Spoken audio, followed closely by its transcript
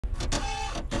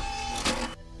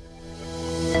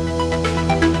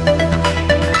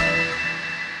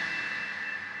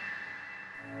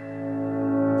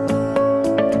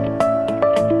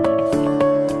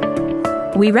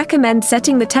We recommend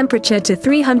setting the temperature to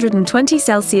 320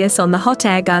 Celsius on the hot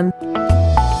air gun.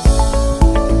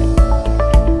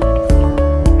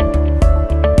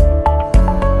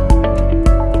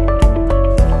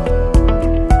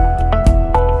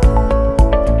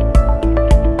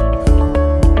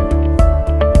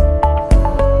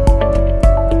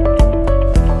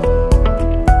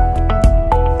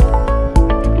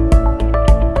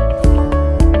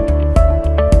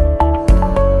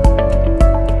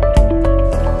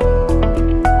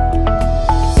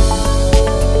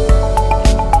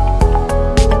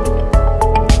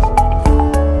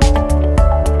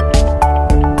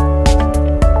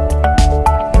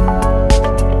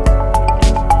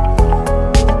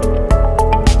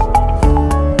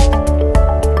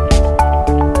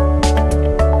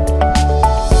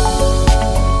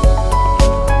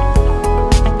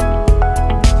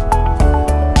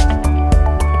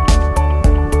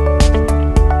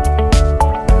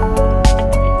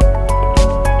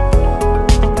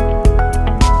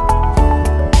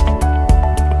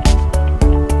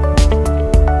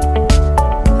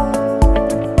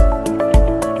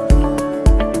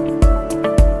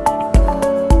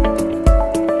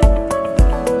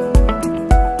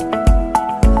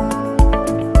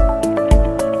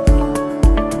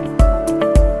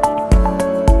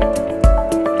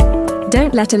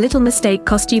 Don't let a little mistake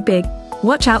cost you big.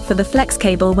 Watch out for the flex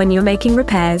cable when you're making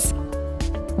repairs.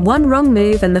 One wrong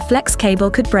move and the flex cable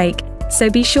could break, so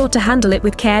be sure to handle it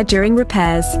with care during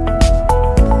repairs.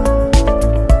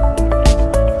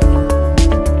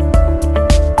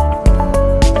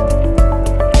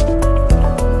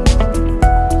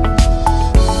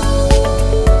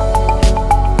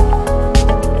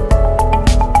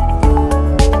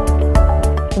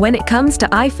 When it comes to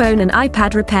iPhone and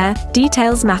iPad repair,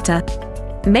 details matter.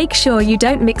 Make sure you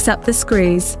don't mix up the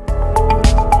screws.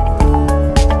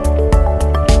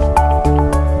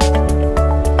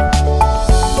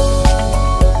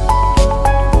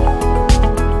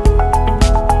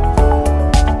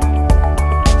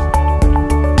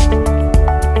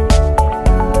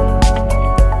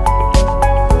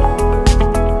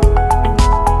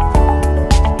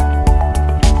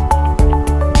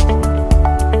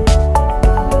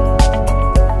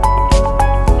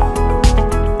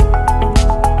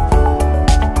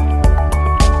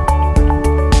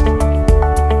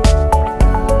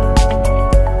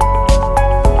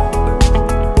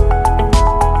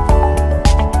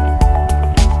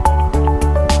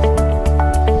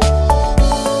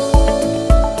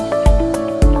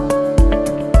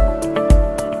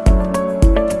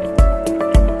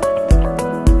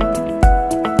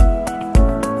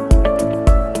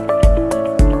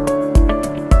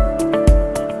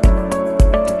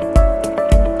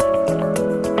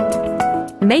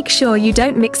 Make sure you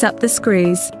don't mix up the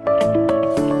screws.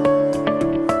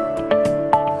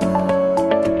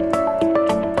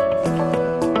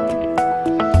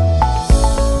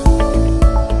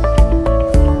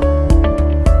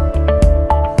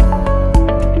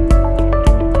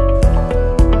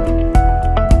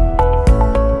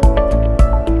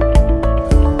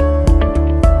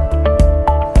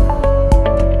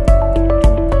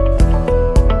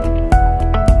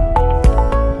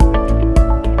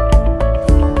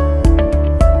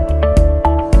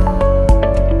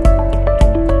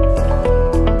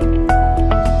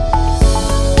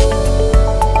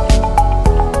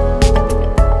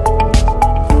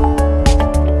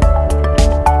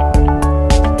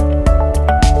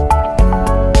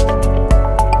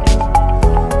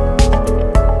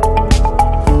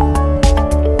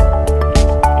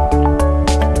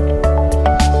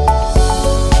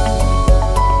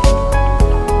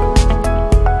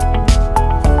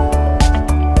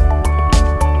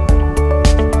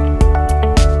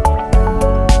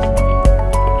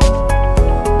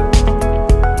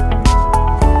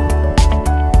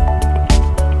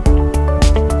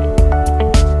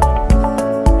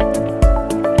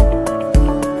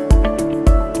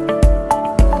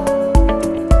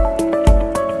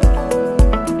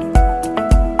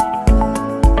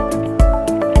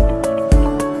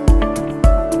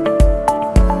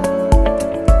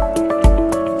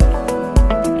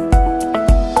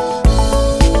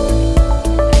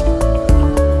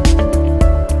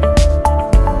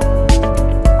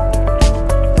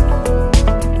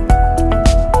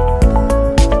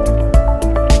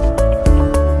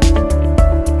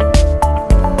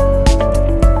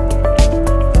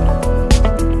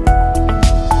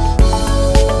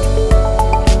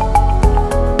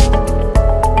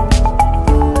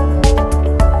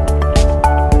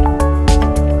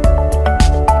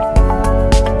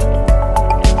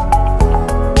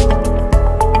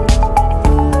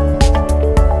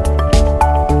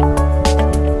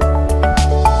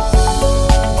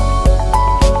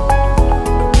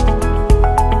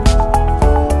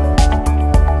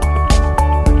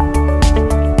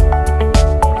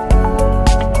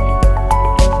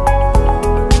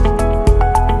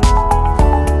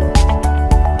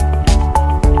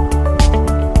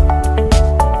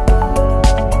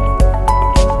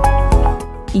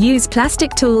 Use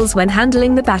plastic tools when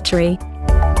handling the battery.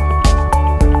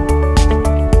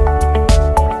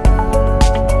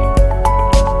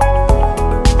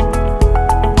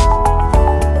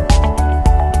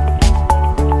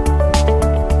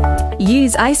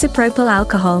 Use isopropyl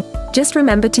alcohol. Just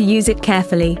remember to use it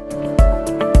carefully.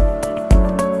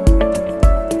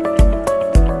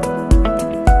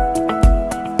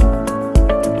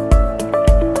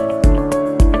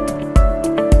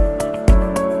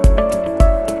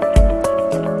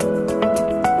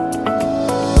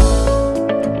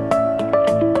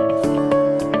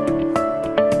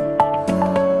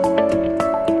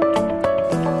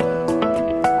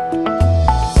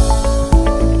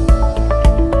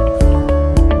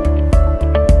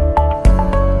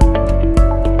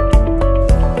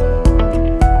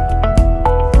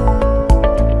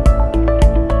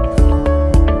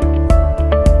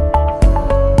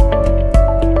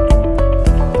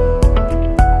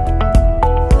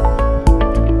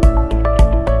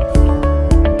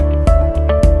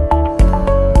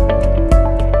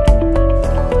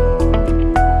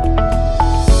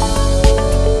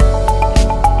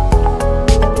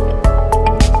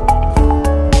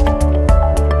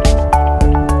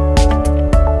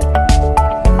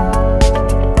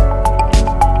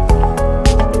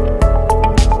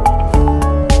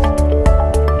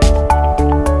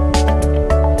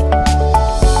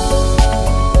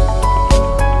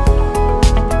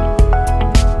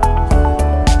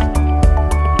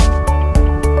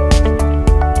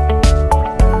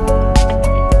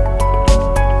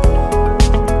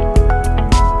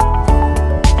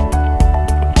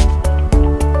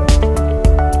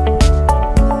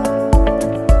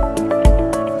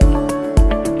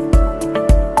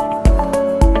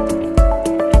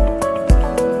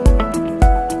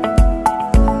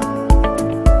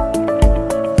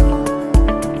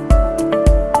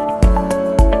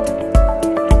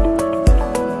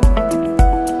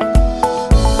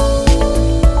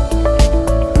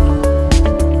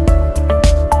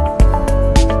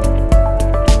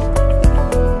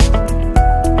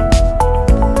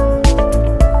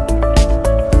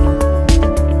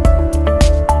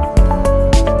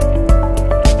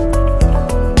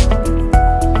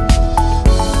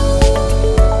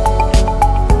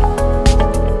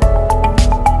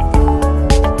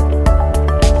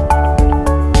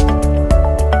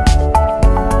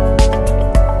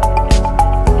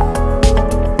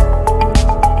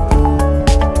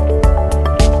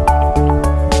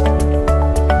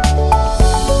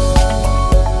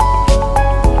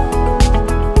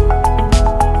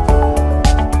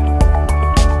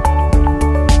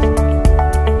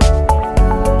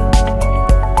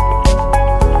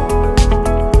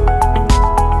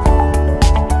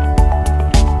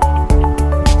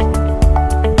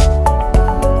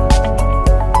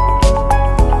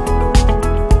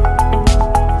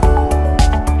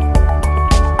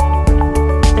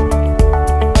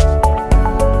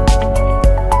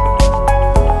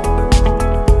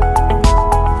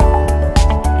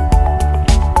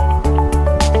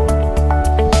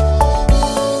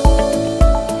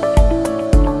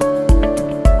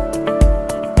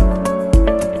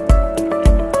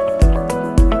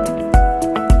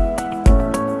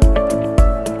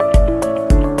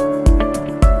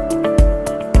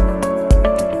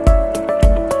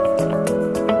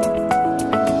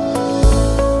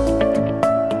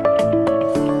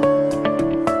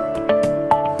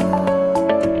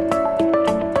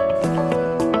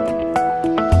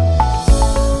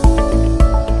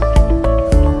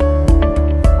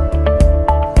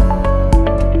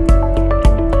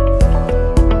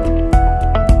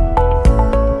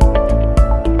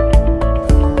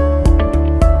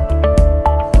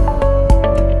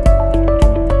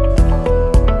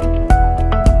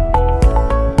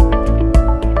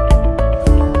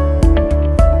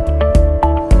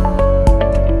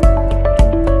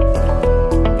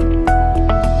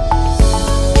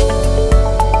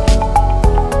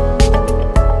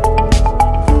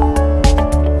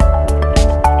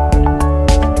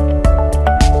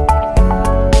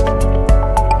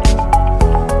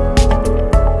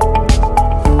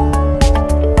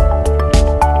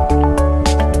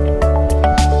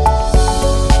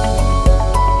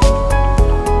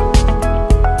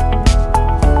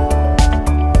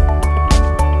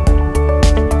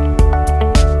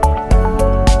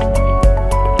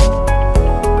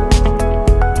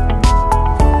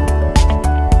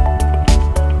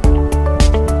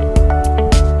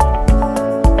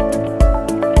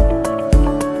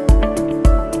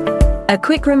 A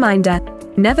quick reminder: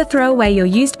 never throw away your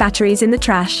used batteries in the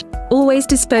trash. Always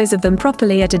dispose of them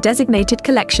properly at a designated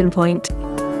collection point.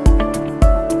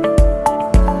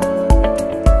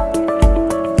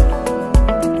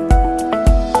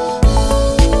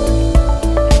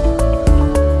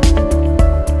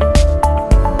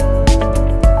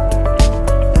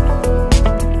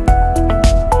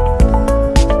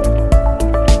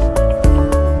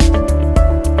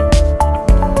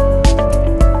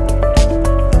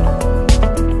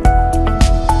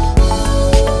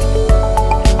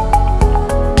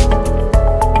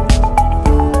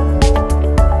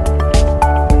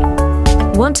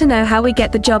 Want to know how we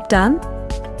get the job done?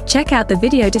 Check out the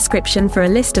video description for a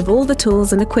list of all the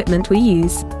tools and equipment we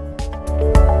use.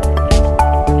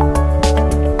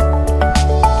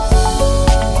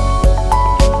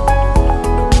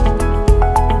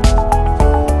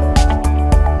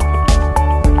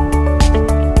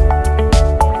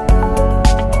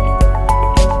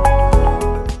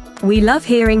 We love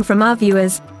hearing from our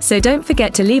viewers, so don't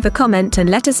forget to leave a comment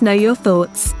and let us know your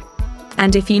thoughts.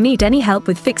 And if you need any help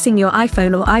with fixing your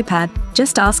iPhone or iPad,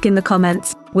 just ask in the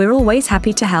comments, we're always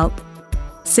happy to help.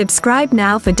 Subscribe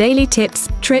now for daily tips,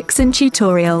 tricks and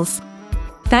tutorials.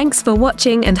 Thanks for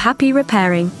watching and happy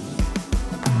repairing.